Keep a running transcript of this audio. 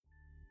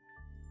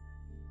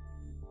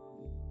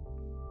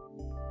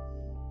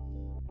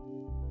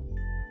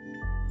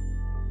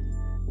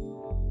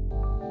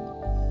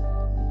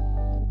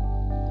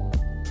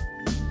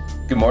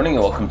morning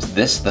and welcome to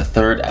the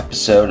third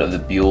episode of the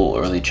Buell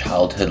Early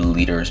Childhood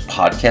Leaders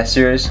podcast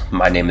series.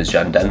 My name is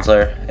John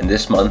Densler, and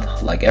this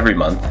month, like every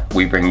month,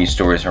 we bring you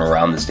stories from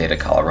around the state of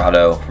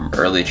Colorado, from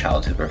early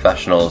childhood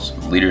professionals,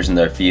 leaders in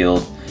their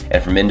field,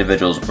 and from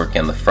individuals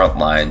working on the front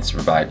lines to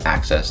provide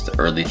access to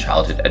early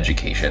childhood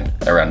education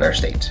around our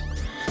state.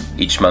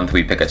 Each month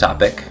we pick a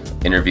topic,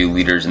 interview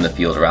leaders in the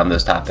field around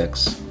those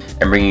topics,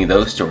 and bringing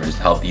those stories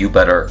to help you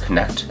better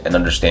connect and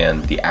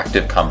understand the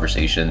active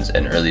conversations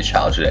in early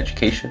childhood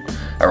education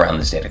around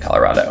the state of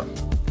Colorado.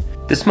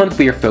 This month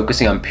we are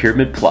focusing on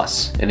Pyramid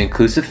Plus, an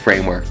inclusive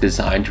framework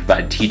designed to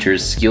provide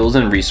teachers skills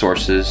and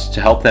resources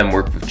to help them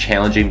work with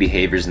challenging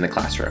behaviors in the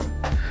classroom.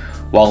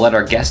 While I'll let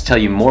our guests tell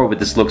you more what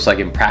this looks like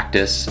in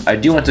practice, I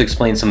do want to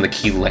explain some of the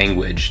key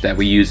language that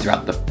we use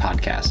throughout the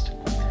podcast.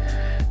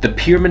 The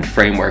Pyramid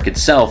Framework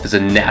itself is a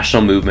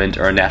national movement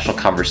or a national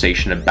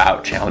conversation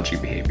about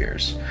challenging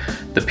behaviors.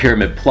 The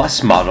Pyramid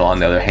Plus model, on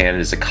the other hand,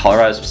 is a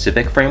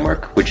Colorado-specific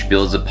framework which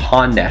builds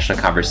upon national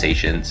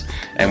conversations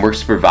and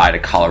works to provide a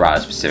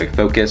Colorado-specific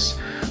focus.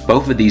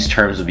 Both of these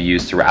terms will be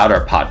used throughout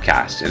our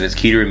podcast, and it's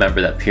key to remember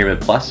that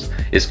Pyramid Plus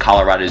is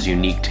Colorado's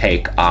unique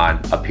take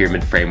on a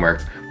pyramid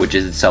framework, which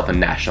is itself a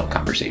national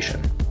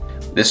conversation.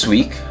 This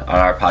week on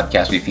our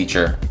podcast, we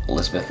feature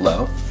Elizabeth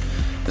Lowe,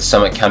 the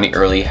Summit County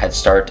Early Head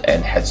Start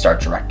and Head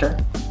Start Director,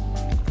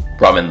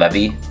 Brahman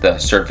Levy, the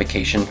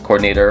Certification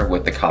Coordinator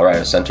with the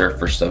Colorado Center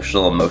for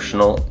Social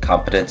Emotional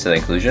Competence and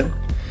Inclusion,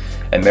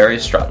 and Mary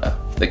Estrada,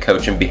 the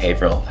Coach and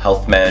Behavioral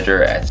Health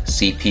Manager at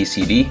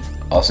CPCD,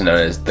 also known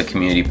as the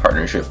Community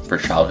Partnership for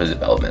Childhood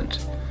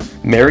Development.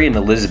 Mary and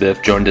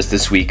Elizabeth joined us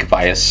this week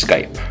via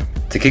Skype.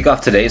 To kick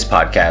off today's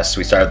podcast,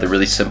 we start with a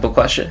really simple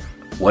question.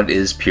 What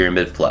is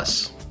Pyramid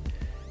Plus?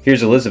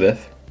 Here's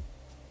Elizabeth.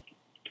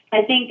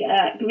 I think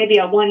maybe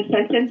a one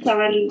sentence on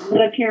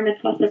the Pyramid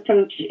Plus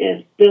approach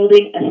is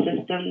building a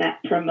system that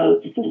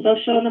promotes the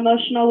social and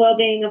emotional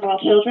well-being of all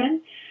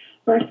children,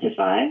 birth to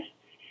 5,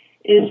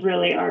 is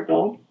really our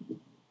goal.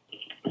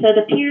 So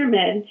the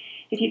pyramid,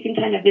 if you can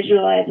kind of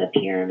visualize a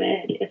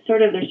pyramid,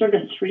 there's sort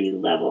of 3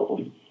 levels.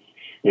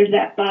 There's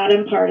that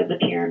bottom part of the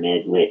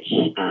pyramid, which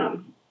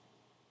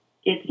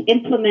it's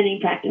implementing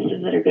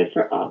practices that are good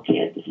for all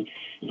kids.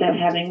 So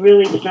having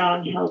really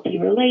strong, healthy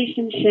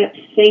relationships,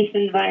 safe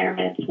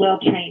environments,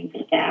 well-trained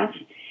staff,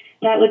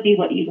 that would be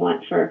what you'd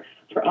want for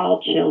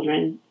all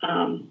children.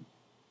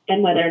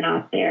 And whether or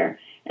not they're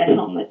at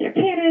home with their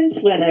parents,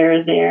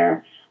 whether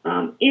they're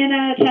in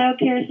a child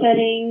care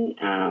setting,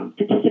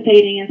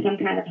 participating in some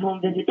kind of home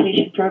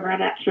visitation program,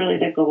 that's really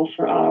the goal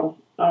for all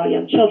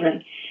young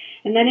children.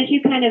 And then as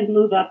you kind of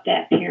move up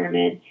that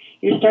pyramid,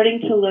 you're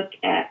starting to look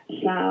at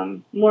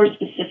some more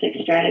specific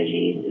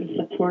strategies in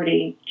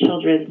supporting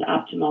children's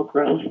optimal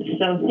growth.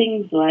 So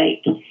things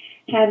like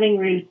having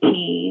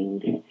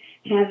routines,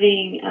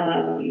 having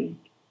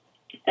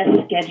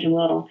a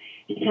schedule,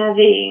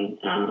 having,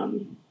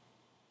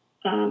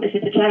 if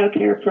it's a child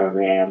care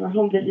program or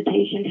home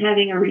visitation,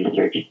 having a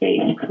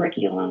research-based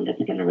curriculum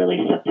that's going to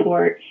really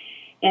support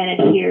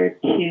and adhere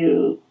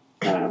to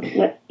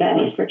what's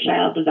best for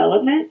child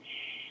development.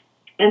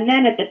 And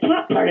then at the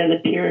top part of the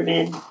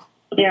pyramid,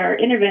 there are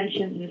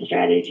interventions and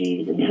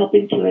strategies in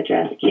helping to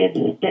address kids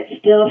that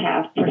still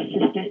have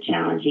persistent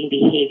challenging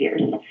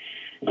behaviors.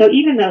 So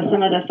even though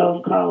some of the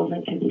phone calls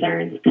and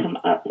concerns come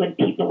up when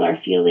people are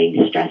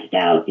feeling stressed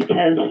out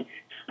because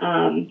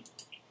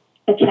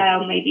a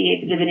child may be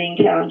exhibiting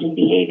challenging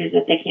behaviors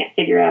that they can't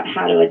figure out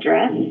how to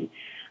address,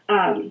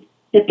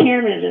 the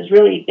pyramid is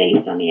really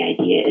based on the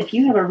idea if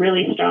you have a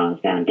really strong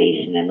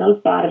foundation and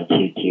those bottom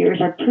 2 tiers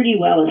are pretty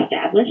well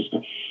established,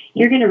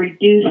 you're going to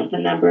reduce the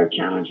number of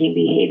challenging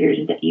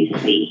behaviors that you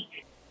see.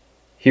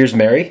 Here's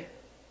Mary.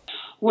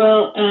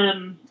 Well,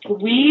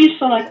 we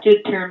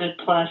selected Pyramid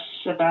Plus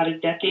about a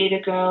decade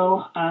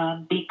ago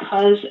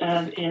because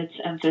of its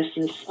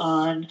emphasis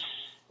on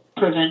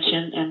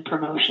prevention and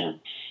promotion.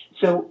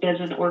 So as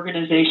an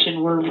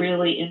organization, we're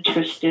really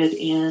interested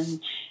in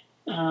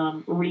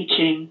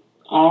reaching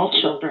all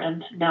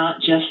children,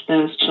 not just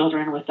those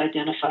children with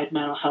identified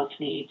mental health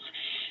needs.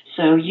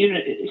 So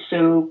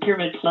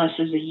Pyramid Plus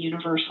is a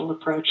universal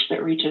approach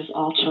that reaches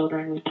all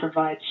children. We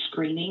provide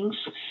screenings,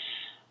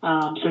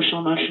 social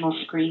emotional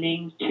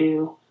screening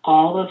to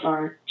all of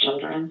our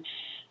children,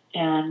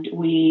 and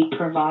we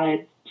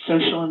provide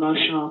social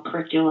emotional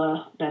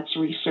curricula that's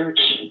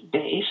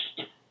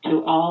research-based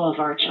to all of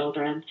our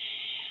children,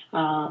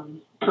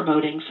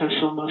 promoting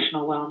social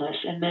emotional wellness.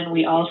 And then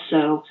we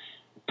also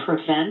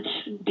prevent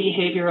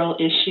behavioral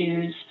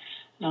issues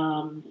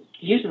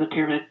using the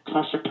Pyramid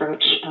Plus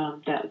approach,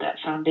 that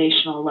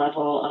foundational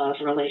level of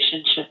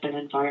relationship and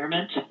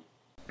environment.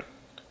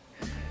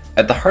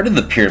 At the heart of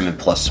the Pyramid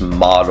Plus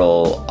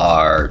model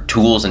are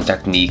tools and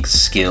techniques,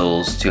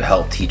 skills to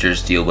help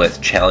teachers deal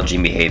with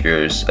challenging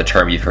behaviors, a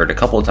term you've heard a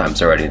couple of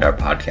times already in our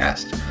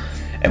podcast.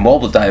 And while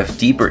we'll dive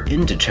deeper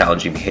into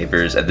challenging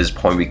behaviors, at this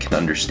point we can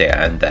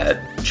understand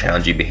that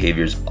challenging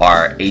behaviors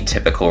are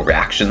atypical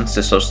reactions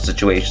to social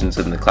situations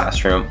in the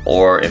classroom,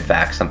 or in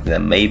fact something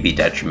that may be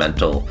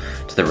detrimental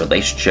to the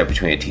relationship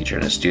between a teacher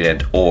and a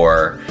student,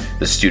 or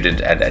the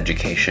student and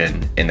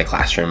education in the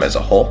classroom as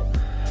a whole.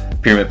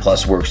 Pyramid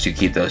Plus works to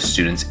keep those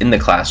students in the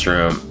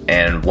classroom,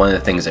 and one of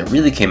the things that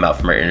really came out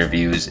from our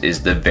interviews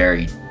is the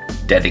very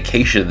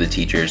dedication of the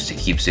teachers to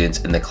keep students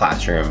in the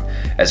classroom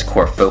as a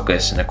core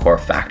focus and a core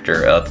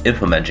factor of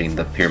implementing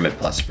the Pyramid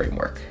Plus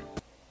framework.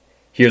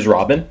 Here's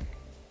Robin.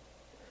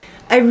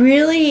 I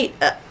really,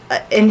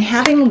 in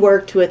having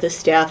worked with a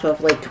staff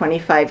of like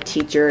 25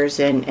 teachers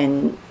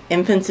and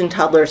infants and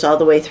toddlers all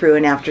the way through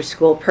an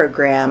after-school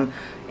program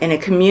in a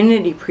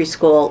community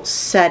preschool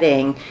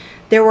setting,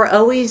 there were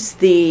always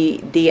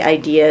the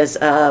ideas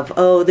of,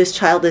 oh, this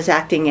child is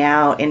acting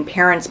out, and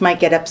parents might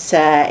get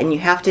upset, and you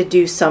have to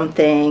do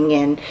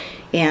something,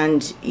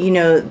 and you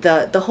know,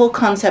 the whole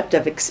concept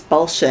of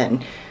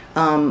expulsion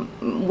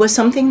was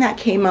something that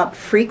came up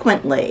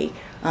frequently,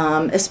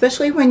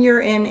 especially when you're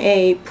in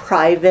a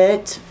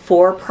private,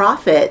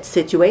 for-profit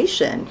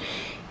situation,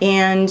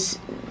 and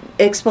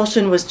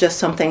expulsion was just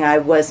something I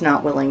was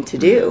not willing to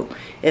do.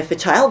 If a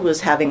child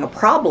was having a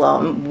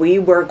problem, we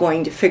were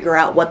going to figure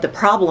out what the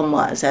problem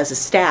was as a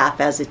staff,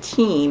 as a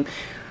team.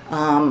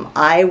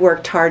 I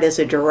worked hard as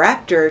a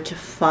director to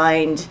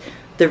find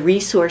the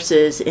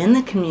resources in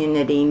the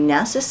community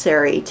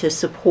necessary to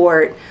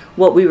support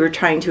what we were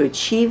trying to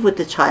achieve with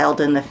the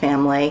child and the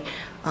family.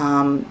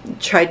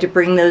 Tried to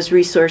bring those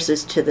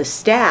resources to the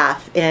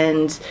staff,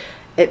 and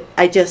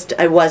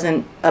I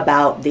wasn't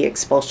about the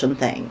expulsion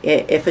thing.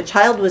 If a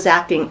child was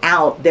acting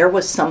out, there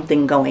was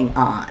something going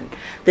on.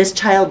 This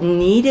child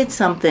needed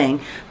something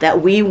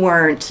that we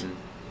weren't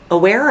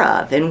aware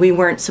of, and we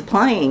weren't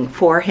supplying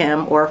for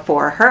him or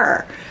for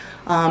her.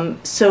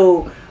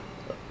 So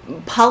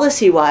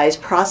policy-wise,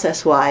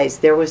 process-wise,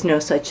 there was no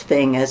such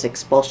thing as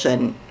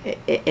expulsion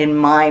in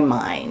my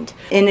mind.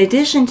 In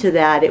addition to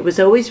that, it was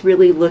always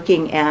really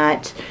looking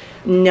at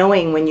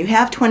knowing when you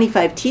have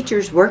 25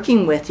 teachers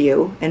working with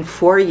you and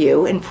for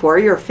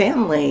your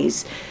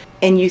families,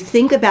 and you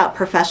think about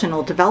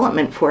professional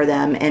development for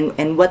them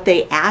and what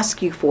they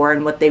ask you for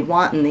and what they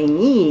want and they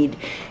need,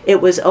 it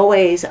was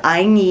always,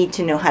 I need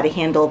to know how to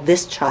handle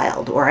this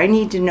child, or I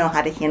need to know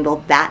how to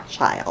handle that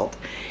child.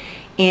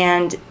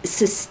 And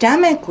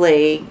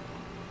systemically,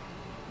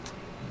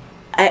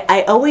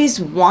 I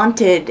always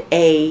wanted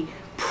a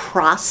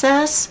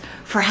process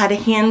for how to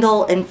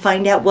handle and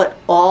find out what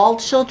all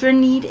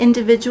children need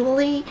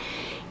individually.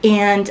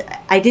 And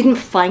I didn't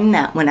find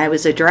that when I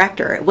was a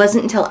director. It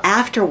wasn't until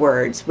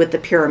afterwards with the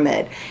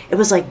pyramid. It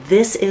was like,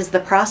 this is the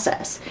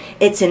process.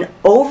 It's an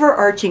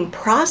overarching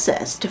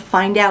process to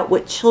find out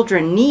what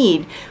children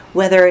need,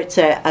 whether it's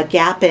a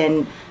gap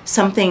in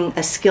something,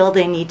 a skill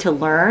they need to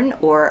learn,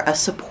 or a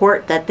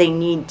support that they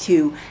need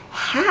to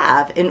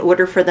have in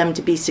order for them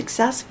to be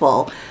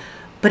successful.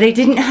 But I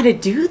didn't know how to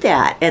do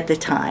that at the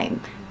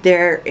time.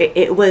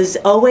 It was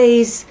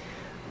always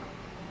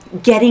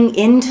getting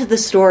into the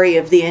story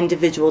of the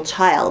individual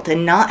child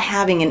and not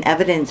having an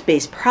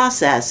evidence-based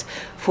process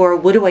for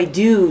what do I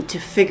do to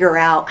figure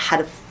out how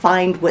to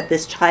find what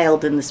this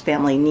child and this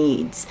family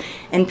needs.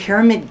 And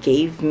Pyramid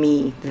gave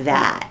me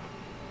that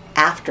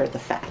after the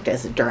fact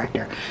as a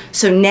director.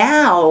 So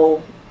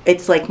now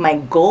it's like my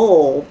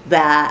goal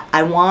that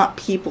I want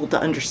people to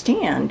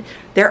understand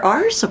there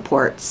are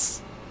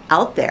supports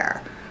out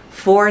there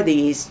for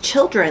these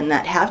children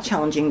that have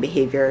challenging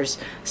behaviors,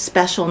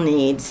 special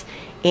needs,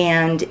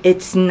 and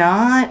it's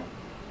not,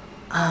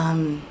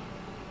 the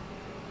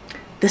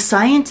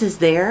science is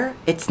there.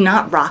 It's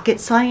not rocket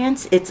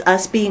science. It's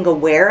us being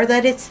aware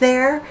that it's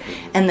there,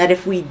 and that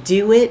if we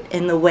do it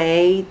in the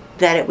way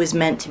that it was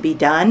meant to be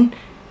done,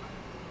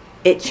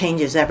 it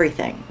changes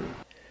everything.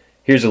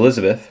 Here's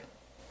Elizabeth.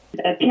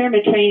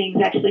 Pyramid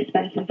trainings actually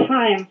spend some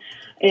time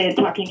in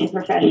talking to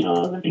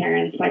professionals and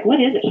parents, like, what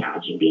is a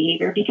challenging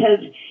behavior? Because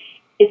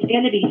it's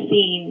going to be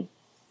seen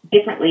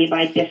differently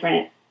by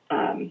different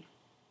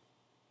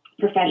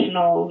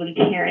professionals and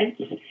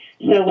parents.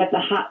 So what's a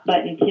hot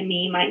button to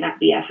me might not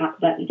be a hot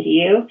button to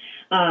you.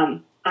 I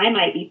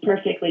might be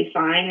perfectly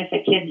fine if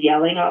a kid's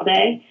yelling all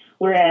day,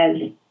 whereas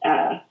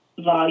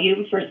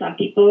volume for some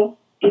people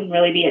can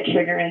really be a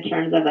trigger in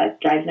terms of that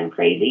drives them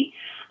crazy.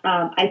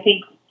 I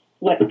think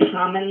what's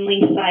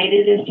commonly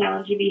cited as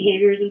challenging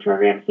behaviors in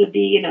programs would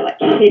be, like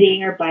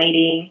hitting or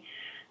biting,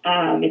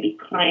 maybe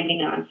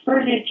climbing on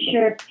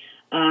furniture.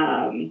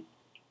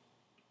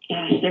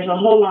 There's a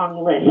whole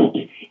long list,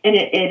 and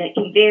it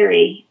can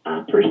vary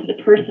person to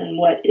person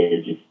what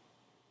is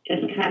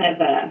kind of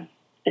a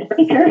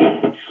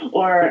breaker,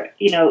 or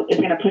is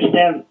going to push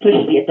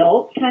the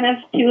adult kind of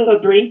to a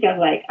brink of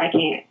like, I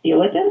can't deal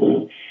with this.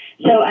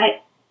 So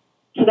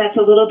that's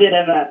a little bit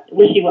of a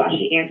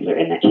wishy-washy answer,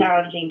 in that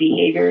challenging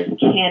behaviors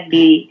can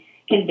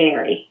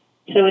vary.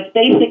 So it's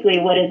basically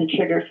what is a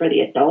trigger for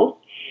the adult.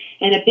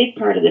 And a big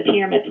part of the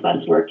Pyramid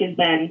Plus work is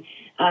then,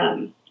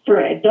 for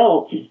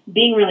adults,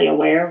 being really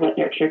aware of what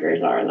their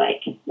triggers are.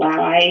 Like,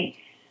 wow, I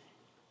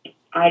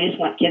just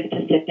want kids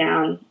to sit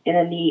down in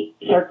a neat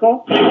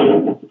circle.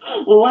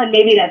 Well, one,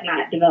 maybe that's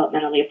not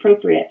developmentally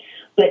appropriate,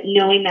 but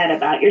knowing that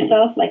about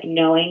yourself, like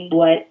knowing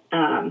what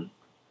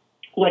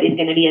what is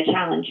going to be a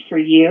challenge for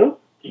you.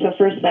 So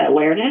first, that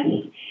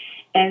awareness.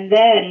 And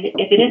then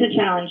if it is a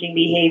challenging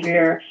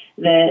behavior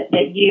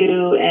that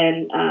you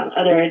and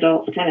other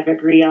adults kind of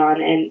agree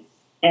on,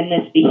 and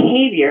this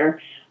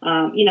behavior,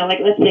 like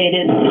let's say it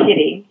is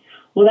hitting,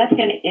 well, that's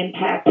going to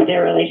impact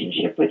their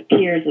relationship with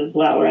peers as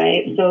well,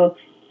 right? So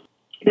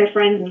their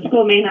friends in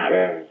school may not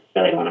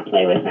really want to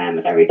play with them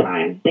if every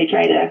time they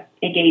try to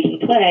engage in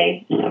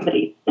play,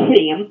 somebody's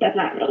hitting them. That's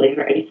not really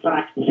very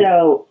fun.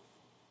 So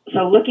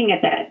looking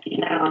at that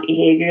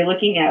behavior,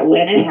 looking at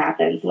when it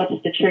happens, what's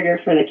the trigger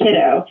for the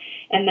kiddo,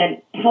 and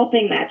then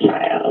helping that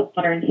child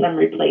learn some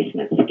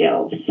replacement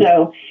skills.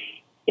 So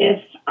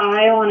if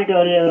I want to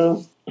go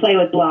to play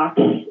with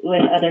blocks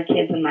with other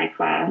kids in my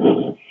class,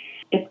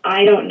 if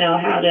I don't know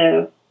how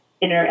to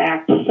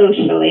interact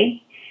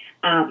socially,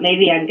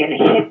 maybe I'm going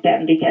to hit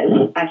them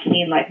because I've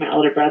seen like my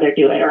older brother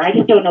do it, or I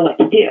just don't know what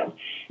to do.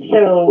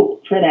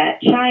 So for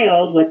that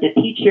child, what the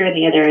teacher and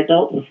the other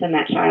adults in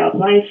that child's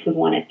life would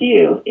want to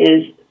do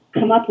is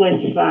come up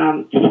with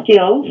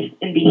skills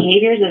and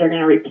behaviors that are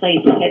going to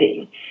replace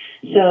hitting.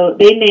 So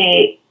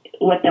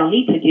what they'll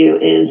need to do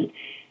is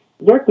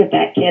work with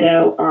that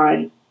kiddo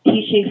on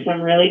teaching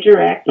some really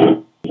direct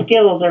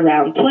skills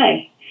around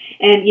play.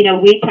 And,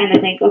 we kind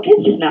of think,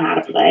 kids just know how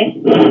to play.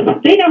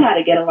 They know how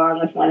to get along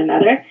with one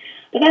another.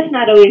 But that's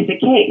not always the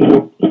case.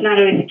 It's not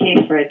always the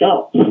case for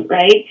adults,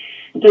 right?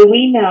 So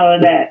we know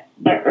that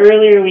the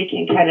earlier we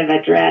can kind of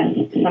address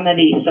some of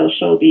these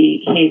social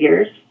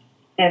behaviors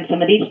and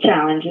some of these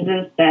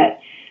challenges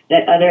that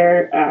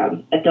other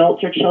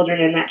adults or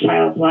children in that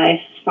child's life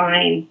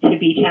find to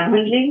be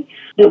challenging,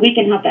 that we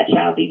can help that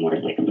child be more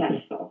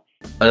successful.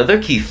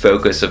 Another key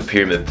focus of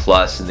Pyramid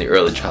Plus in the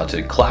early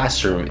childhood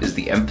classroom is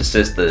the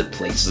emphasis that it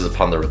places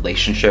upon the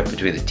relationship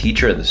between the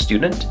teacher and the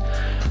student,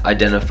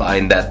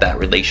 identifying that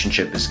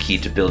relationship is key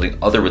to building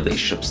other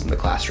relationships in the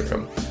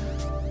classroom.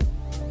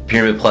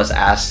 Pyramid Plus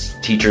asks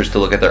teachers to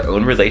look at their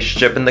own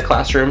relationship in the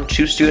classroom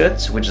to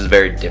students, which is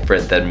very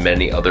different than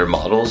many other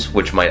models,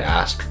 which might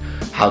ask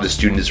how the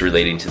student is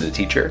relating to the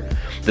teacher.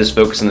 This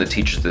focus on the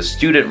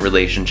teacher-to-student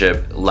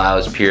relationship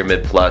allows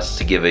Pyramid Plus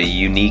to give a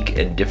unique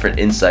and different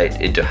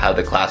insight into how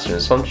the classroom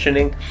is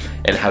functioning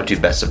and how to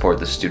best support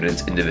the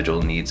student's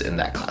individual needs in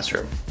that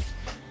classroom.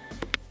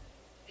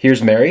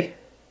 Here's Mary.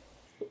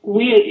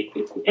 We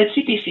at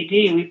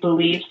CPCD, we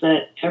believe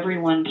that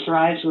everyone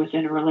thrives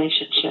within a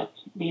relationship.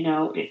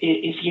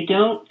 If you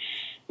don't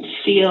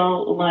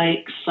feel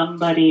like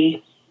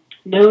somebody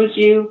knows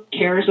you,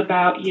 cares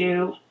about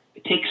you,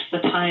 takes the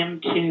time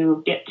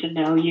to get to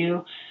know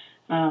you,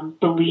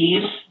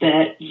 believes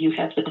that you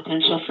have the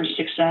potential for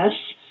success.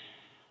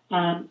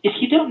 If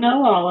you don't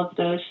know all of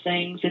those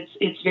things,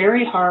 it's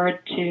very hard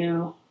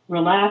to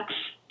relax,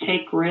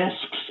 take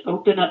risks,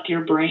 open up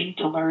your brain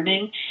to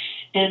learning.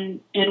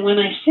 And when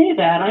I say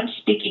that, I'm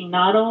speaking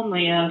not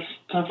only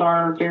of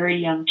our very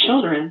young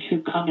children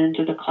who come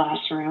into the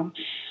classroom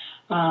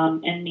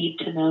and need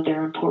to know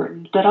they're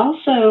important, but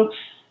also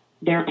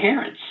their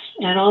parents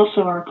and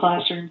also our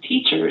classroom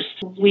teachers.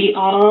 We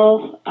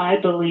all, I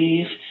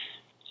believe,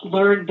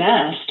 learn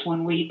best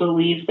when we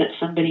believe that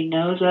somebody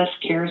knows us,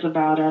 cares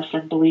about us,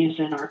 and believes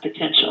in our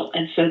potential.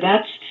 And so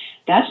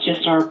that's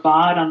just our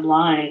bottom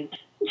line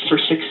for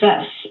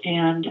success.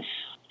 And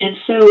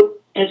so,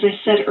 as I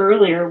said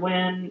earlier,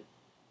 when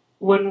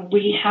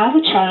we have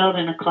a child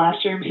in a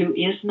classroom who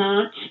is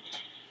not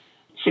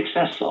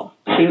successful,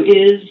 who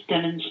is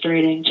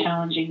demonstrating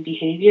challenging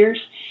behaviors,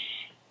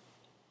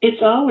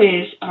 it's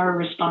always our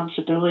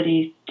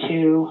responsibility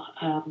to,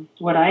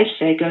 what I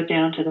say, go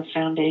down to the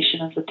foundation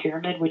of the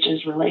pyramid, which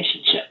is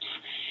relationships.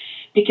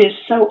 Because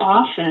so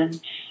often,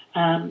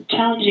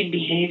 challenging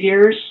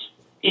behaviors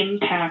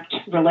impact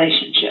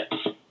relationships.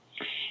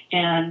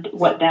 And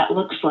what that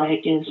looks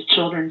like is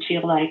children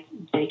feel like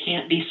they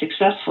can't be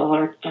successful,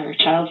 or a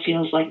child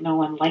feels like no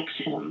one likes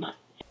him.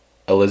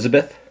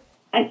 Elizabeth?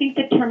 I think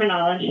the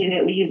terminology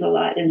that we use a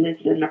lot is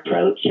it's an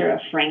approach or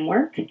a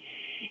framework.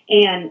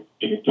 And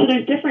so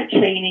there's different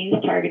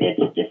trainings targeted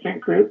to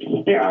different groups.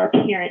 There are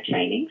parent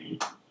trainings.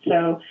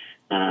 So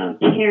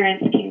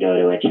parents can go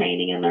to a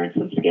training and learn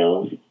some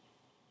skills.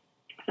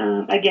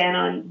 Again,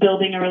 on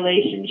building a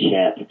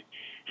relationship,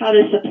 how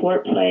to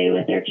support play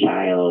with their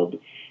child,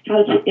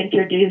 how to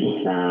introduce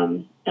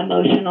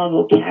emotional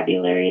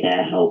vocabulary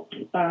to help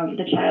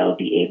the child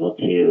be able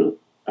to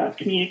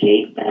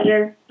communicate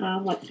better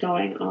what's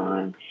going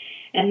on.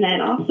 And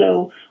then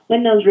also,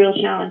 when those real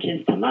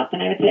challenges come up,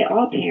 and I would say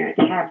all parents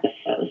have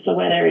those, so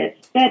whether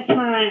it's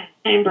bedtime,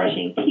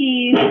 brushing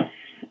teeth,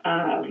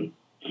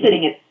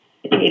 sitting at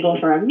the table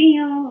for a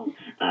meal,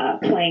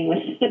 playing with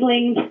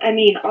siblings,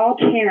 all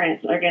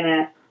parents are going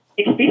to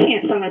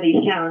experience some of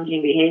these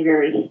challenging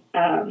behaviors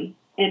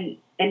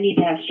and need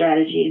to have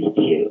strategies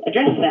to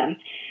address them.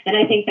 And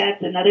I think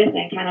that's another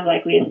thing, kind of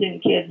like we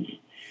assume kids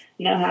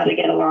know how to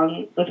get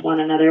along with one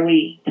another,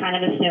 we kind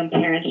of assume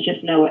parents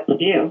just know what to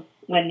do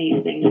when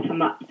these things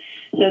come up.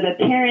 So the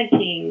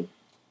parenting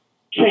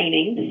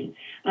trainings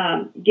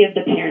give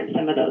the parents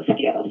some of those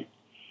skills.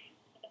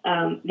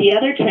 The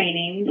other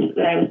trainings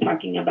that I was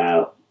talking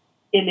about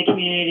in the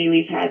community,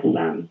 we've had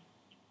some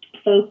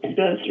folks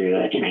go through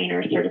a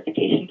trainer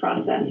certification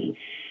process.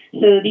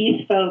 So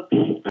these folks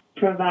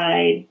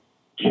provide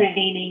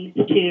trainings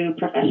to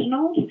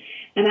professionals,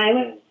 and I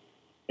would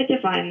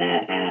define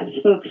that as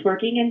folks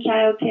working in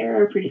childcare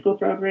or preschool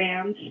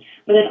programs,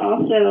 but it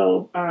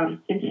also,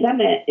 in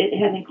Summit, it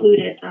has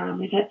included,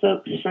 we've had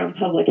folks from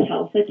public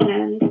health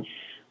attend,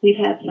 we've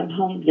had some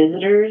home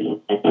visitors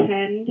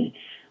attend,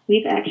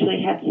 we've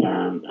actually had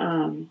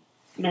some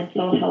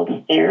mental health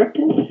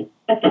therapists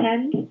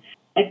attend.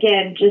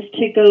 Again, just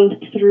to go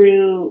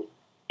through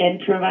and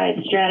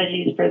provide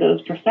strategies for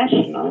those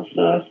professionals.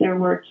 So if they're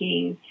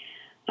working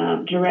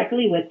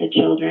directly with the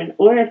children,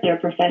 or if they're a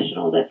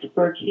professional that's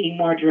working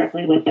more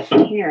directly with the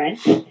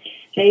parents,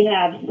 they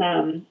have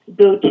some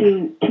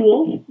go-to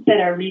tools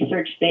that are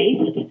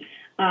research-based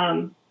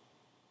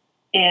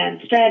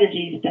and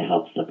strategies to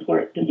help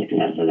support the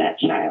success of that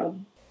child.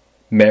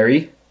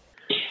 Mary?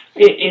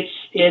 It's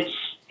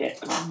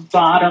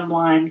bottom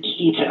line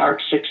key to our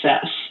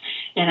success.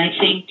 And I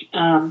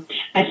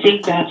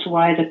think that's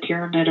why the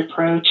pyramid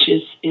approach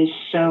is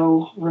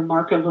so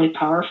remarkably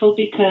powerful,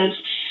 because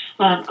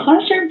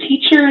classroom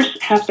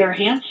teachers have their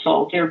hands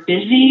full. They're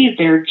busy.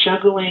 They're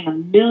juggling a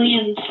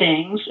million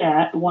things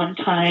at one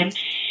time,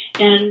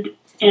 and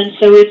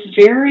so it's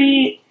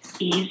very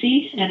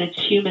easy, and it's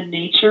human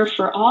nature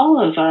for all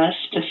of us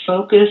to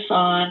focus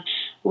on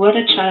what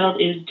a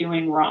child is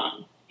doing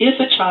wrong. If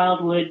a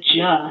child would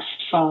just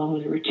follow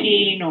the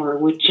routine or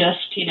would just,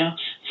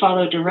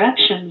 follow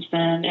directions,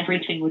 then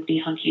everything would be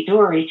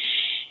hunky-dory.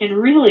 And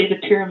really, the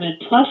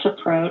Pyramid Plus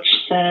approach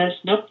says,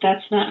 nope,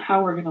 that's not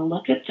how we're going to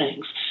look at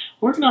things.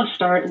 We're going to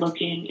start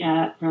looking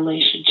at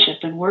relationship,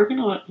 and we're going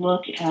to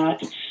look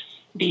at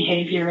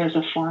behavior as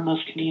a form of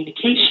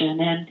communication.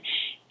 And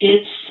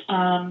it's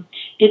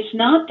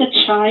not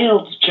the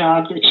child's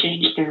job to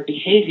change their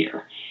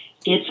behavior.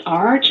 It's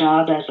our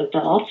job as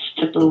adults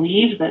to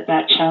believe that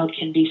that child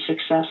can be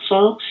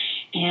successful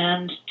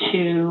and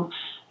to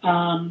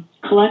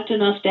collect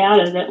enough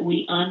data that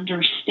we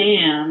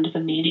understand the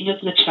meaning of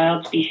the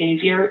child's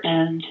behavior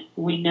and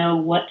we know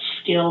what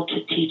skill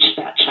to teach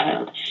that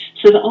child.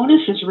 So the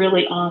onus is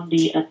really on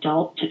the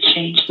adult to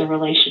change the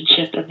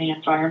relationship and the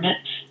environment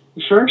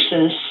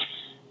versus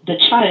the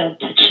child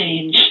to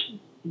change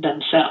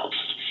themselves.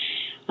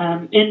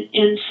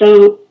 And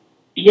so,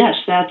 yes,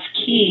 that's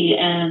key,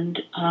 and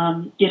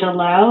it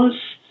allows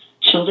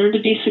children to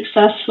be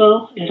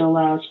successful, it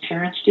allows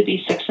parents to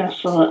be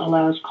successful, it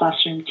allows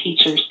classroom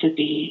teachers to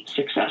be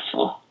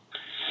successful.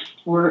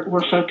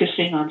 We're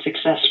focusing on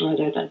success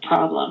rather than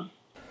problem.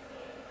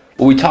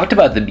 What we talked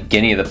about at the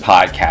beginning of the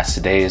podcast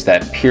today is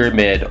that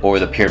pyramid, or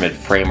the pyramid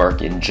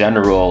framework in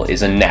general,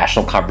 is a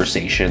national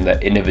conversation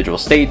that individual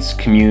states,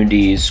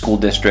 communities, school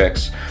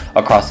districts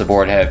across the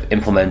board have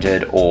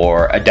implemented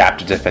or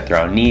adapted to fit their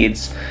own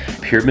needs.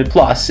 Pyramid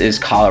Plus is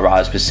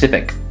Colorado's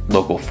specific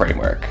local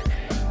framework.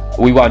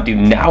 What we want to do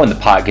now in the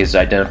podcast is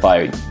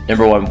identify,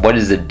 number one, what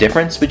is the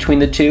difference between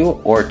the two,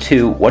 or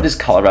two, what is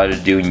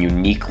Colorado doing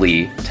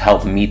uniquely to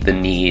help meet the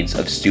needs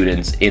of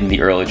students in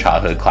the early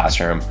childhood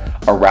classroom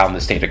around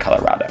the state of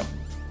Colorado.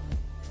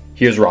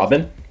 Here's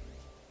Robin.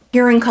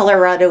 Here in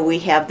Colorado, we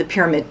have the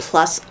Pyramid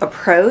Plus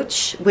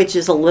approach, which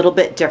is a little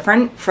bit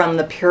different from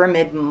the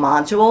pyramid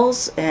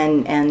modules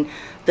and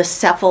the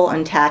Cephal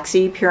and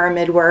Taxi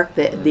pyramid work,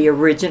 the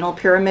original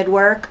pyramid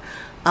work.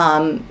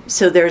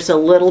 So there's a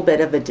little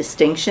bit of a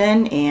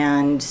distinction.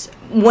 And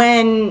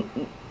when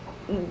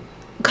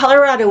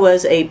Colorado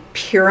was a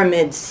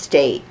pyramid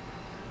state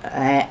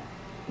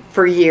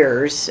for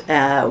years,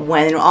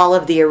 when all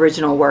of the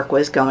original work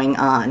was going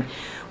on,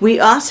 we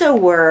also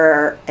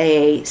were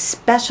a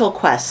Special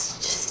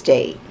Quest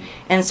state.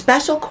 And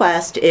Special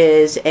Quest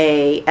is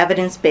a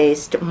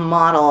evidence-based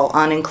model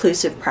on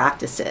inclusive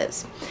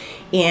practices.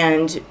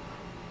 And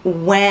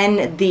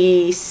when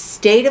the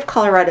state of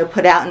Colorado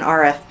put out an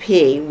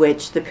RFP,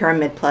 which the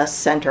Pyramid Plus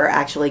Center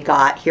actually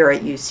got here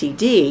at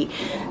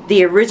UCD,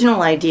 the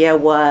original idea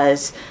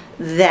was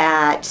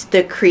that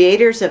the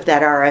creators of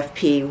that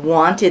RFP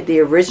wanted the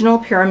original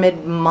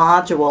pyramid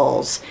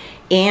modules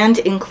and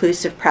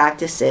inclusive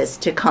practices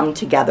to come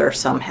together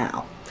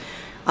somehow.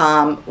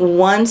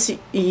 Once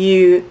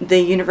the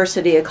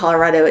University of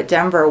Colorado at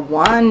Denver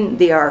won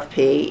the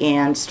RFP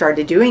and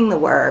started doing the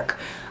work,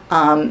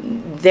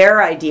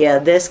 their idea,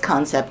 this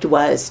concept,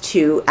 was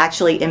to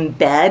actually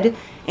embed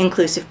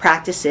inclusive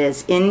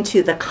practices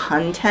into the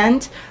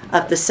content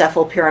of the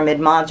Cephal pyramid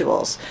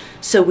modules.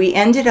 So we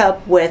ended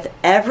up with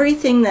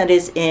everything that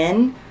is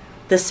in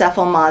the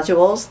Cephal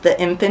modules, the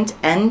infant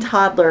and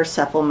toddler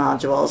Cephal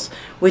modules,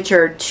 which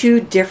are two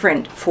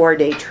different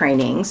 4-day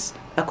trainings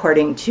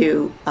according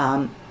to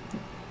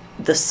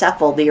the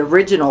Cephal, the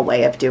original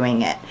way of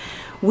doing it.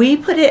 We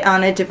put it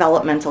on a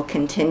developmental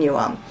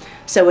continuum.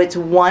 So it's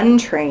one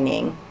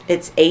training,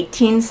 it's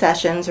 18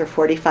 sessions or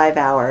 45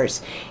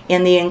 hours,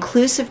 and the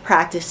inclusive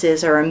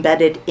practices are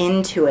embedded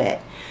into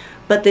it.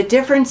 But the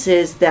difference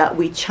is that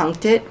we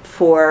chunked it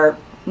for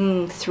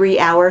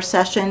 3-hour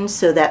sessions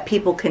so that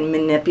people can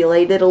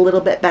manipulate it a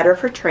little bit better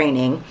for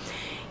training.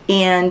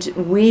 And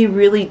we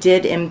really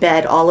did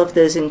embed all of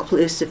those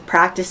inclusive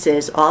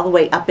practices all the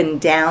way up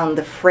and down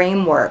the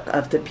framework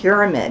of the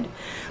pyramid.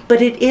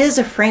 But it is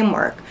a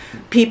framework.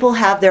 People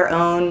have their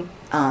own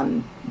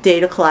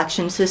data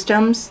collection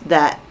systems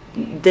that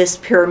this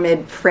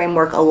pyramid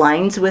framework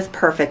aligns with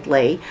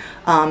perfectly.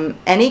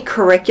 Any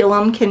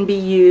curriculum can be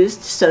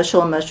used,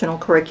 social emotional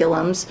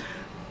curriculums,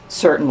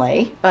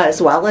 certainly,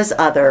 as well as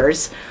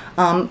others.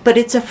 But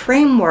it's a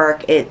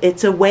framework,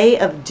 it's a way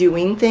of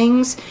doing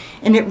things,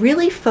 and it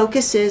really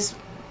focuses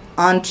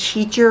on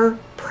teacher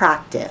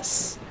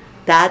practice.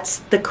 That's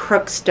the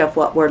crux of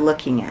what we're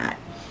looking at.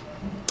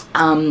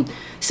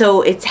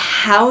 So it's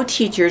how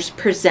teachers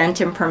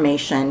present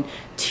information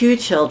to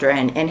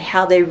children and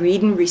how they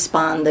read and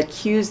respond the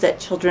cues that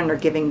children are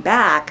giving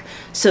back,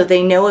 so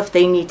they know if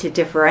they need to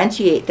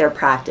differentiate their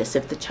practice,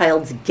 if the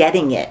child's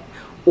getting it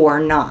or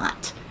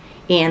not.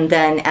 And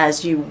then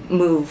as you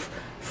move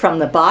from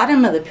the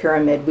bottom of the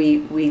pyramid, we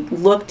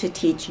look to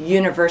teach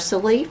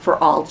universally for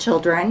all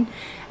children.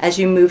 As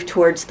you move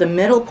towards the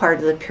middle part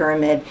of the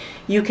pyramid,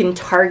 you can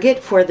target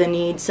for the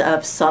needs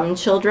of some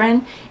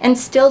children and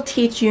still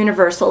teach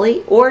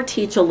universally, or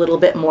teach a little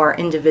bit more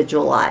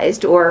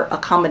individualized, or a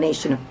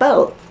combination of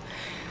both.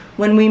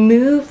 When we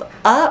move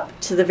up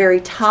to the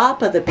very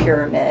top of the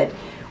pyramid,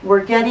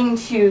 we're getting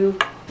to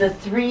the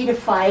 3 to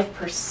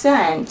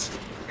 5%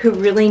 who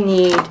really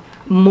need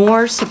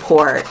more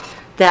support,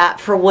 that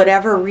for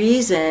whatever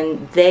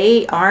reason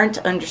they aren't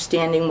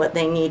understanding what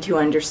they need to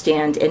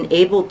understand and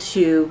able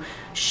to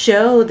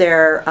show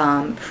their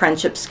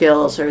friendship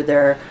skills or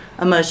their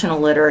emotional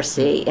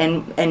literacy,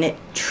 and it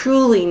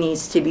truly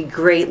needs to be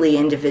greatly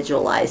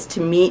individualized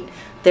to meet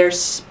their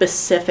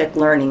specific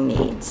learning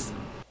needs.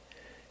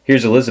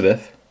 Here's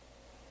Elizabeth.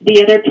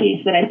 The other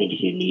piece that I think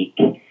is unique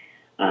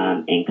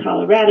in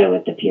Colorado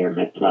with the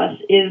Pyramid Plus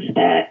is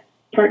that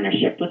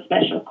partnership with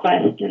Special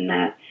Quest, and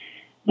that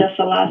the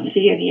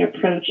philosophy and the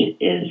approach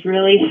is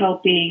really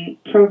helping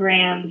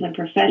programs and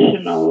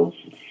professionals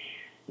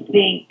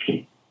think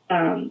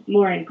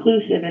more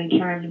inclusive in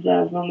terms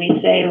of when we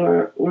say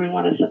we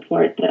want to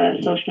support the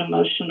social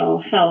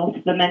emotional health,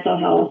 the mental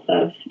health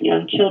of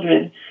young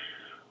children.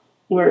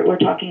 We're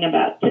talking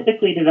about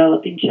typically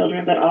developing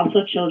children, but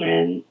also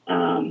children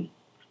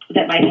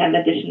that might have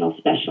additional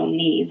special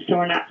needs. So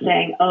we're not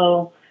saying,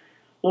 oh,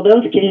 well,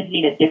 those kids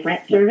need a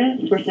different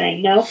service. We're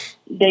saying, nope,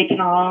 they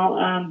can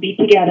all be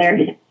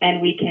together,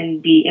 and we can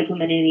be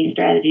implementing these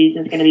strategies.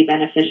 It's going to be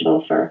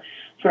beneficial for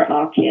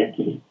all kids.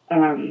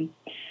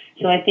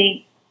 So I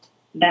think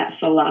that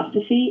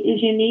philosophy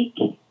is unique,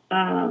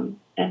 and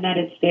that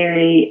it's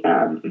very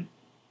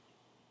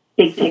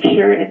big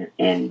picture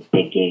and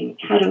thinking,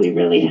 how do we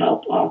really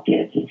help all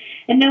kids?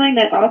 And knowing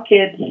that all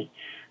kids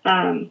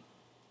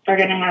are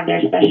going to have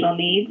their special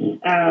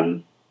needs,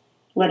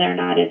 whether or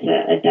not it's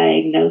a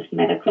diagnosed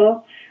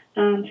medical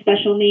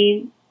special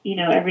need. You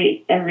know,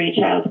 every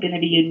child's going to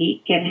be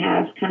unique and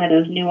have kind of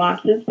those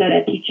nuances that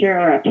a teacher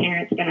or a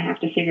parent's going to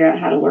have to figure out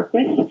how to work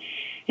with.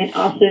 And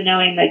also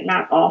knowing that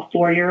not all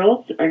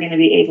 4-year-olds are going to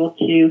be able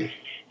to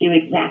do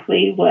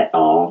exactly what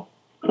all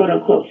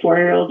quote-unquote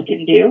 4-year-olds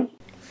can do.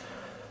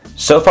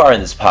 So far in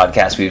this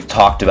podcast, we've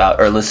talked about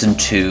or listened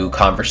to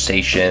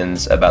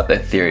conversations about the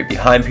theory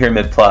behind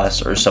Pyramid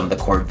Plus, or some of the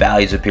core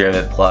values of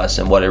Pyramid Plus,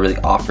 and what it really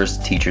offers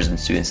to teachers and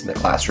students in the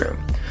classroom.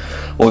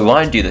 What we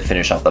want to do to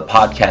finish off the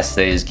podcast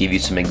today is give you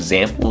some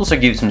examples or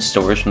give you some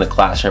stories from the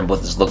classroom of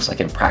what this looks like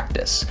in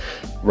practice.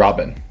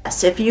 Robin.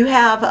 So if you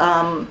have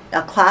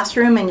a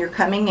classroom and you're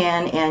coming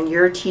in and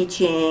you're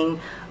teaching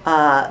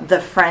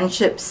the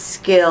friendship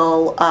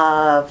skill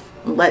of,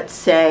 let's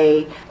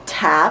say,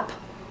 tap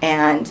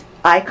and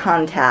eye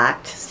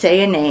contact,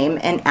 say a name,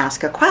 and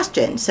ask a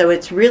question. So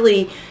it's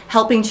really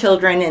helping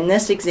children, in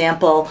this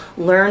example,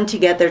 learn to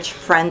get their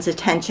friend's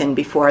attention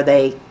before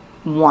they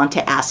want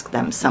to ask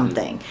them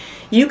something.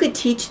 You could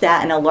teach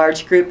that in a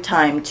large group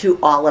time to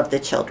all of the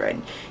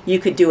children. You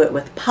could do it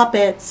with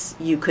puppets.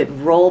 You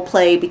could role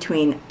play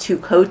between 2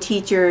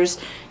 co-teachers.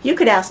 You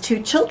could ask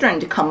 2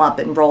 children to come up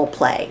and role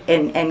play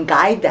and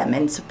guide them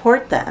and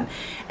support them.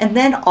 And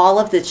then all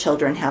of the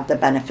children have the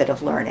benefit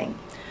of learning.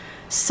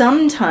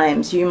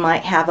 Sometimes you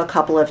might have a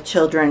couple of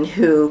children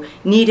who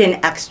need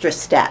an extra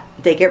step.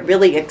 They get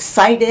really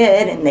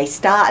excited and they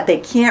stop. They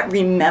can't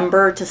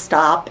remember to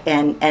stop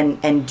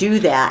and do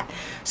that.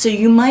 So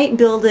you might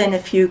build in a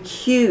few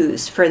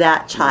cues for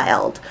that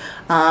child.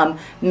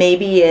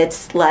 Maybe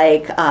it's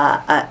like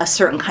a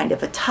certain kind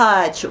of a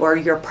touch, or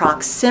your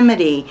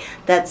proximity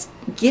that's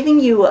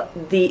giving you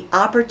the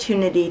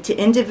opportunity to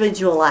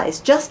individualize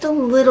just a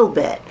little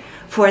bit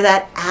for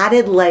that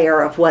added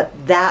layer of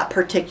what that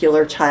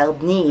particular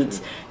child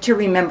needs to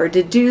remember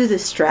to do the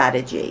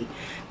strategy.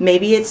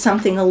 Maybe it's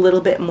something a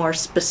little bit more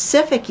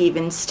specific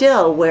even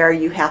still, where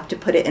you have to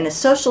put it in a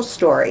social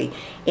story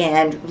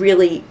and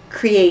really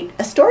create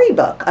a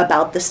storybook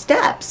about the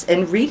steps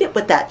and read it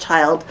with that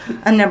child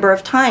a number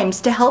of times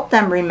to help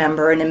them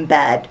remember and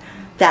embed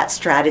that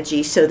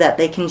strategy so that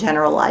they can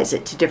generalize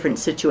it to different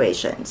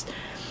situations.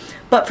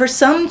 But for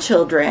some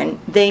children,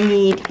 they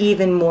need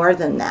even more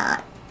than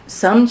that.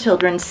 Some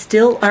children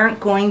still aren't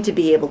going to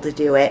be able to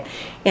do it.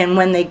 And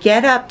when they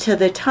get up to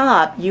the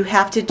top, you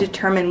have to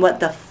determine what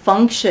the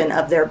function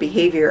of their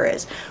behavior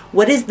is.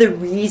 What is the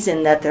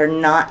reason that they're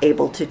not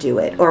able to do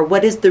it? Or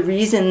what is the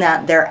reason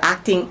that they're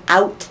acting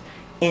out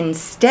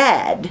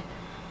instead?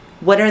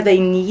 What are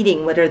they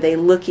needing? What are they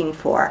looking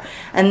for?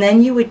 And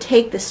then you would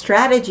take the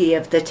strategy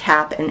of the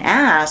tap and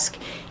ask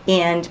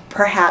and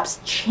perhaps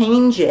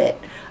change it.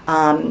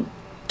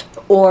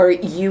 Or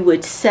you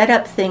would set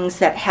up things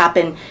that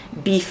happen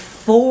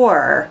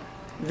before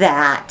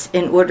that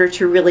in order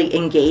to really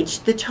engage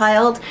the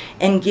child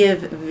and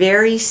give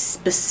very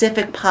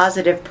specific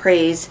positive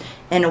praise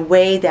in a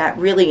way that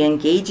really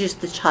engages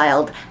the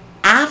child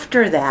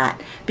after that,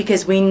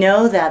 because we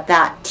know that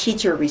that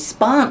teacher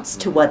response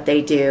to what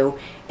they do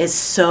is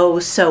so,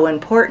 so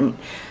important.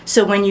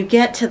 So when you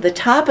get to the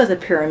top of the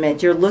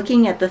pyramid, you're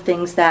looking at the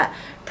things that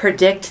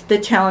predict the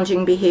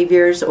challenging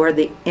behaviors or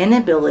the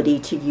inability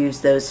to use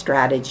those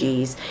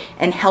strategies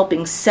and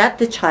helping set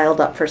the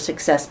child up for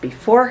success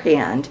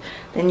beforehand.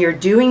 Then you're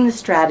doing the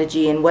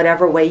strategy in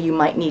whatever way you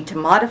might need to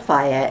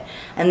modify it.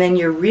 And then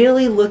you're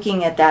really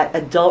looking at that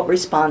adult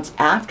response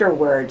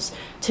afterwards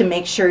to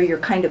make sure you're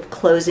kind of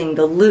closing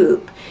the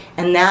loop.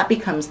 And that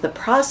becomes the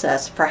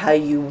process for how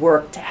you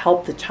work to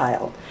help the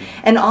child.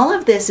 And all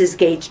of this is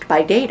gauged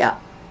by data.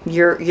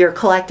 You're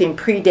collecting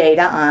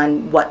pre-data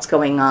on what's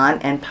going on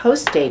and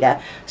post-data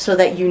so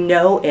that you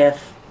know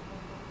if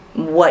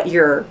what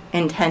your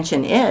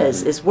intention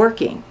is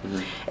working.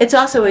 It's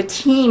also a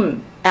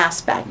team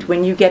aspect.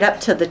 When you get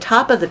up to the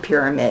top of the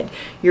pyramid,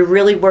 you're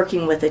really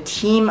working with a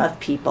team of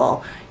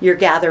people. You're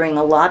gathering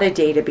a lot of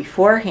data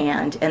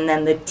beforehand, and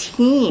then the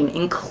team,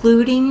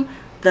 including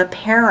the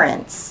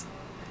parents,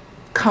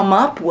 come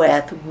up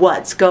with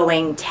what's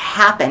going to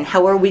happen.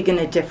 How are we going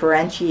to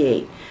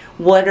differentiate?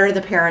 What are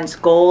the parents'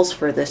 goals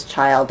for this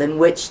child, and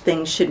which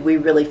things should we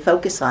really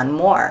focus on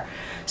more?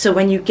 So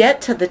when you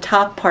get to the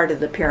top part of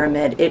the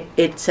pyramid,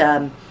 it's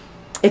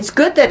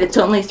good that it's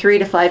only 3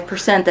 to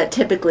 5% that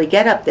typically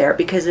get up there,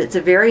 because it's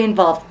a very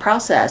involved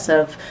process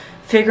of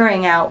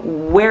figuring out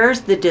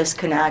where's the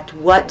disconnect,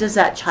 what does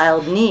that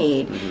child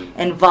need,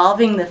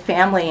 involving the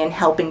family and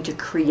helping to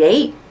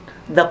create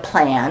the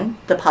plan,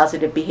 the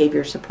positive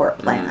behavior support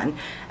plan,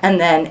 and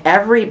then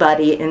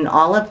everybody in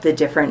all of the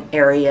different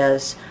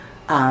areas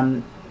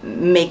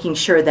making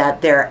sure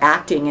that they're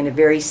acting in a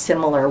very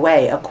similar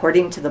way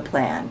according to the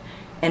plan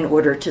in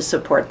order to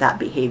support that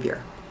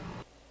behavior.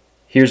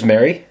 Here's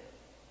Mary.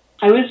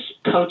 I was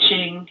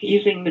coaching,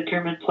 using the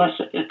Pyramid Plus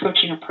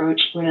coaching approach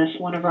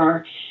with one of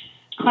our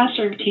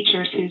classroom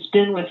teachers who's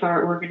been with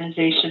our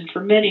organization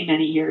for many,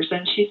 many years,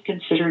 and she's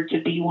considered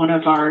to be one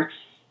of our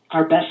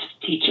best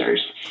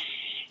teachers.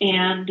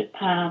 And,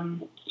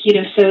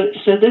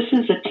 so this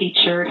is a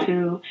teacher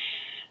who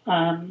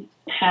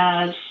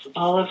has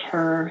all of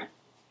her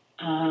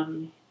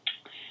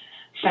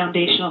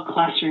foundational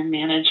classroom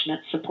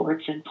management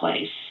supports in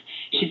place.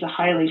 She's a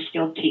highly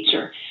skilled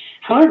teacher.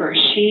 However,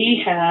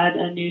 she had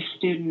a new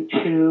student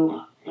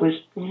who was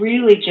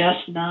really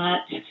just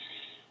not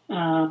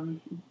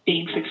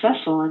being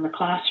successful in the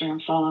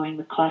classroom, following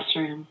the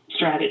classroom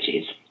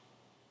strategies.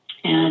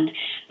 And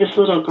this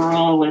little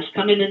girl was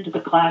coming into the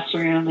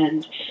classroom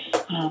and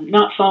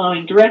not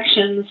following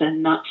directions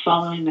and not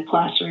following the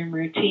classroom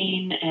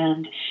routine,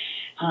 and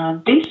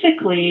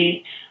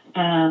basically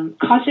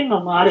causing a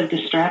lot of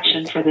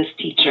distraction for this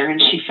teacher.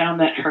 And she found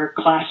that her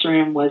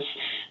classroom was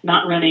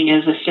not running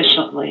as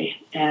efficiently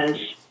as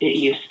it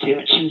used to.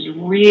 And she was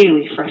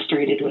really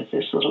frustrated with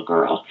this little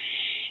girl.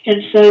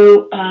 And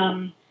so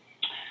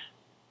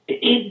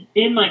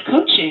in my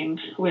coaching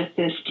with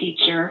this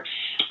teacher,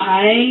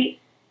 I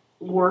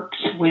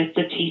worked with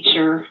the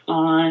teacher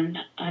on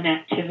an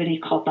activity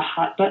called the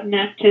hot button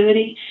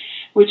activity,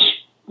 which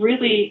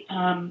really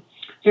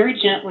very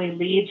gently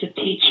leads a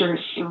teacher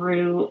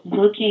through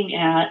looking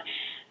at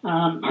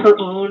her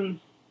own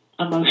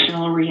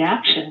emotional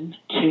reaction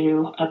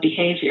to a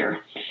behavior.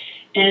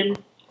 And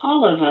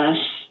all of us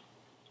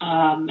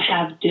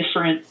have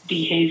different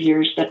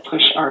behaviors that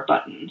push our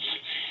buttons.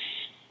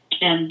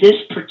 And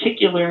this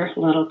particular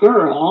little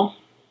girl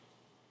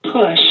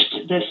pushed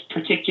this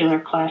particular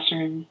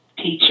classroom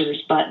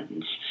teacher's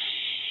buttons.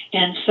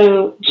 And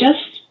so just,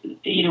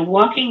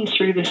 walking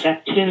through this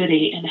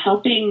activity and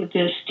helping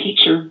this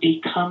teacher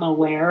become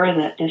aware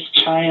that this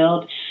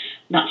child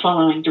not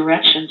following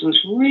directions was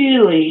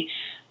really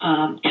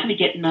kind of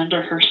getting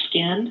under her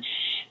skin,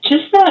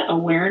 just that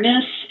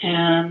awareness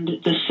and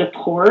the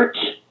support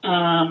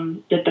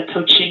that the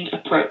coaching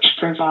approach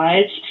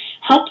provides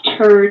helped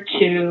her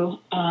to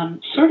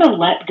sort of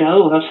let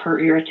go of her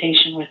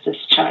irritation with this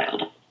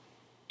child.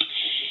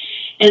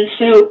 And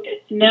so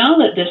now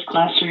that this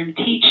classroom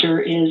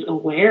teacher is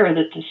aware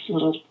that this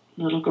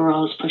little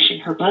girl is pushing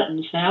her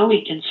buttons, now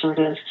we can sort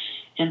of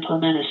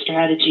implement a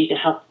strategy to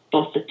help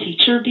both the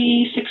teacher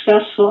be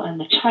successful and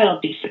the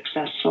child be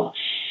successful.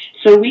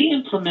 So we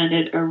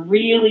implemented a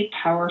really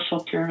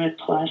powerful Pyramid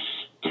Plus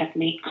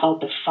technique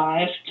called the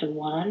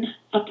 5-to-1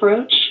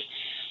 approach.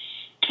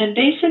 And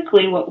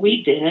basically what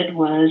we did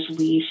was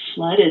we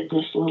flooded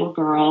this little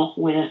girl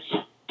with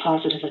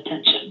positive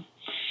attention.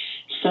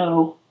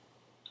 So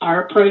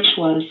our approach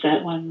was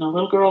that when the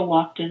little girl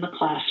walked in the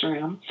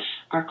classroom,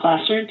 our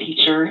classroom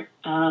teacher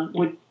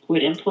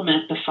would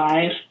implement the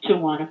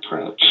 5-to-1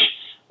 approach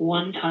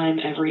one time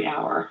every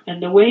hour.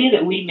 And the way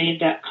that we made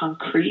that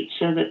concrete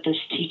so that this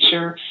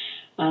teacher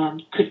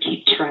could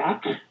keep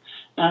track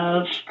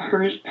of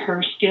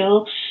her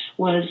skill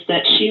was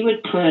that she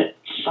would put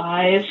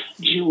 5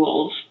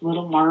 jewels,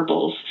 little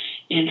marbles,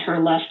 in her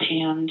left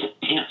hand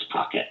pants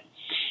pocket.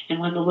 And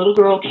when the little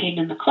girl came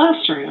in the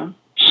classroom,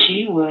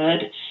 she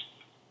would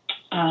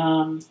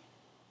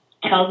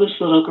tell this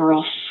little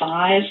girl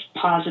 5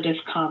 positive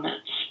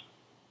comments.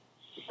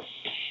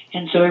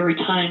 And so every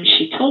time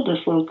she told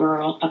this little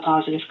girl a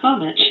positive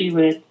comment, she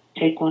would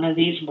take one of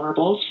these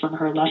marbles from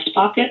her left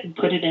pocket and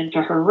put it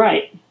into her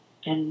right.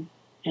 And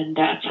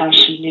that's how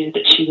she knew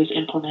that she was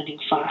implementing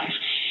 5.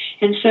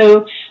 And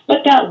so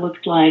what that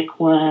looked like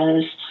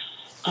was,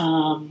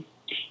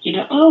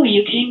 oh,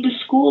 you came to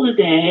school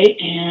today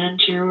and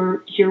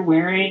you're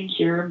wearing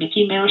your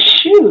Mickey Mouse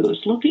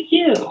shoes. Look at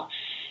you.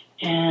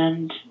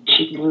 And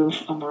she'd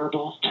move a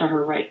marble to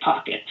her right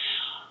pocket.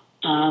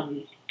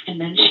 And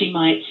then she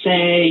might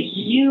say,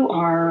 you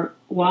are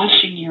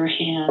washing your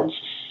hands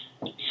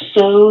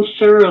so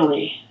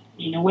thoroughly.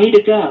 Way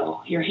to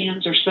go. Your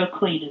hands are so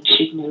clean. And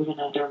she'd move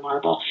another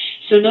marble.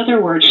 So in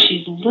other words,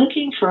 she's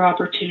looking for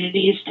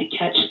opportunities to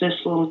catch this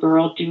little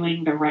girl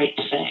doing the right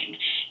thing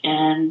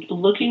and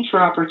looking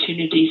for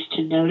opportunities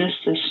to notice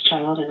this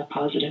child in a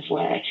positive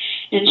way.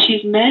 And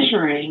she's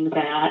measuring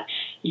that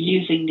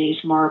using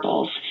these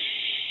marbles.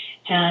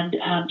 And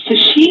so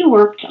she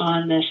worked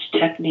on this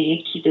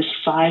technique, this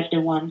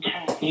 5-to-1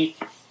 technique,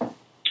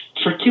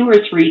 for 2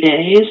 or 3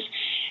 days.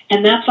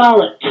 And that's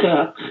all it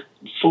took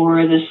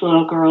for this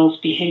little girl's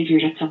behavior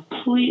to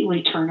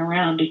completely turn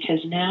around,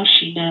 because now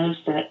she knows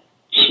that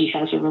she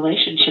has a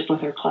relationship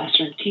with her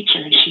classroom teacher,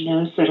 and she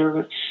knows that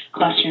her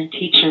classroom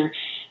teacher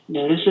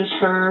notices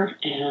her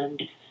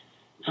and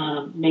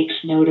makes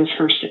note of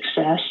her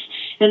success.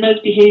 And those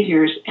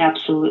behaviors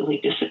absolutely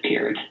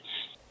disappeared.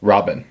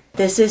 Robin.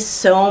 This is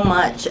so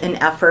much an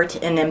effort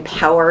in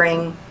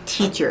empowering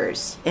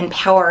teachers,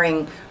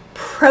 empowering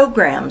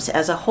programs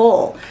as a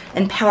whole,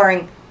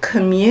 empowering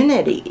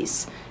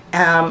communities,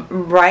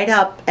 right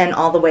up and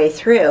all the way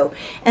through.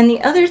 And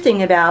the other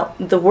thing about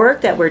the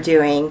work that we're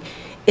doing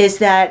is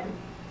that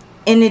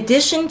in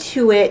addition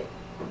to it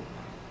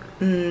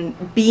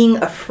being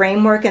a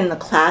framework in the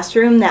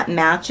classroom that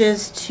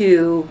matches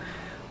to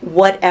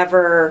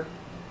whatever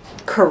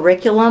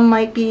curriculum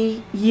might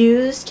be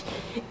used,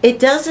 it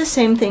does the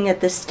same thing at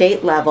the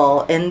state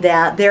level, in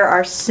that there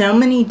are so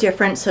many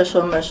different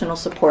social emotional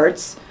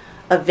supports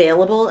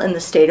available in the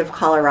state of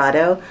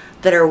Colorado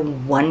that are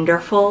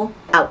wonderful,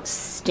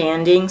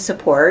 outstanding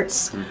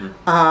supports.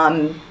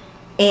 Mm-hmm.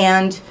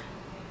 And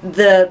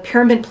the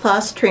Pyramid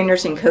Plus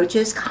trainers and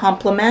coaches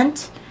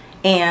complement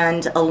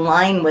and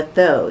align with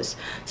those.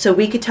 So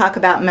we could talk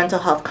about mental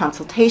health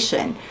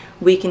consultation.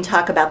 We can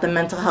talk about the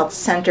mental health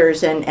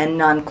centers and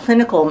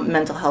non-clinical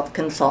mental health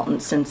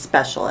consultants and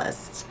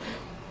specialists.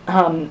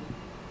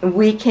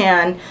 We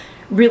can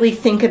really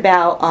think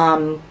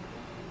about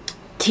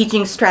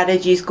Teaching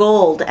Strategies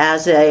Gold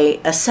as a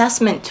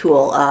assessment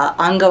tool,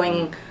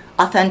 ongoing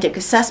authentic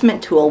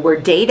assessment tool where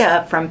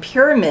data from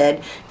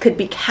Pyramid could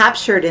be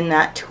captured in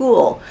that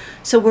tool.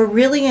 So we're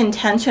really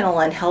intentional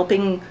in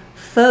helping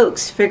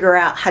folks figure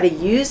out how to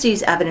use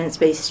these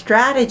evidence-based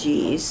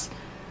strategies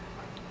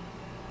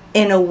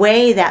in a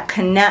way that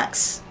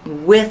connects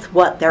with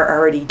what they're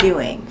already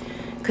doing.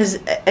 Because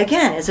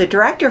again, as a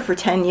director for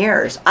 10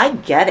 years, I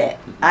get it.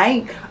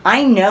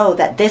 I know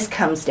that this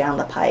comes down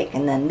the pike,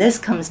 and then this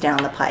comes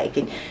down the pike,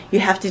 and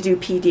you have to do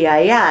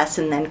PDIS,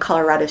 and then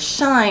Colorado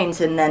Shines,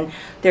 and then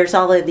there's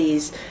all of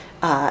these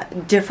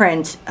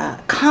different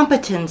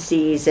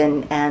competencies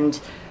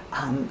and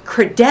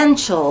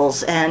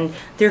credentials, and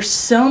there's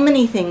so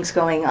many things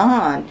going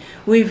on.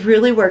 We've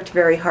really worked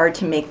very hard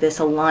to make this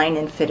align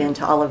and fit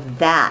into all of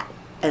that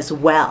as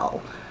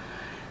well.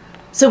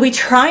 So we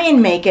try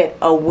and make it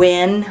a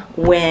win-win-win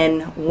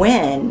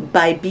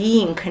by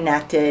being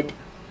connected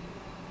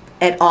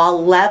at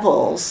all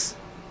levels,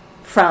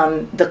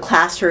 from the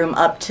classroom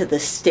up to the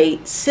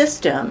state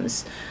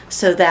systems,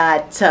 so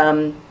that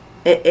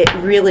it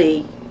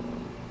really,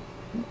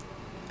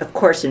 of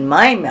course, in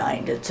my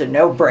mind, it's a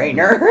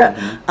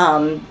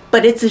no-brainer,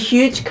 but it's a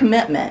huge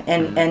commitment,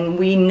 and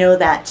we know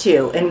that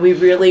too. And we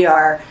really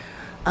are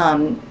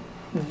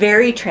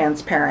very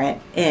transparent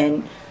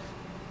in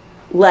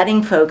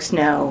letting folks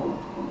know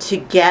to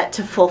get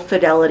to full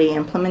fidelity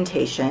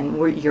implementation,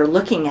 where you're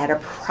looking at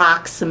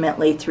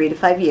approximately 3 to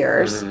 5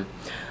 years,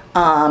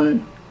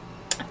 and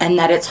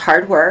that it's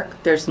hard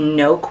work. There's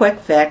no quick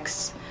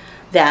fix.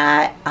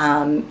 That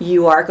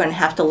you are going to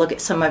have to look at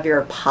some of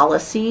your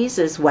policies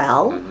as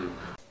well.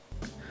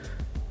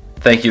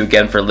 Thank you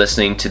again for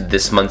listening to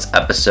this month's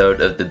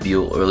episode of the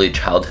Buell Early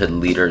Childhood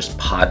Leaders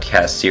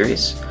podcast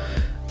series.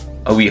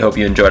 We hope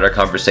you enjoyed our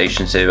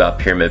conversation today about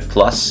Pyramid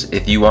Plus.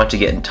 If you want to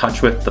get in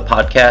touch with the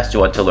podcast, you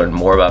want to learn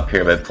more about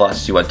Pyramid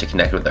Plus, you want to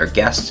connect with our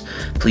guests,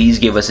 please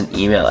give us an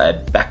email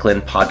at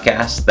Becklin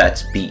Podcast,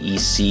 that's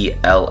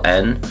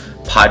BECLN,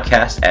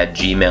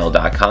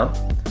 podcast@gmail.com.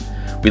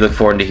 We look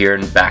forward to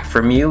hearing back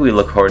from you. We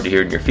look forward to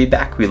hearing your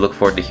feedback. We look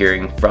forward to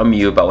hearing from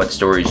you about what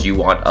stories you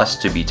want us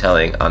to be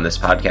telling on this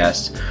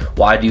podcast.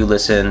 Why do you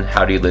listen?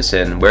 How do you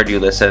listen? Where do you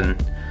listen?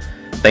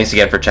 Thanks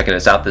again for checking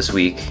us out this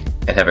week,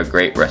 and have a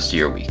great rest of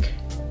your week.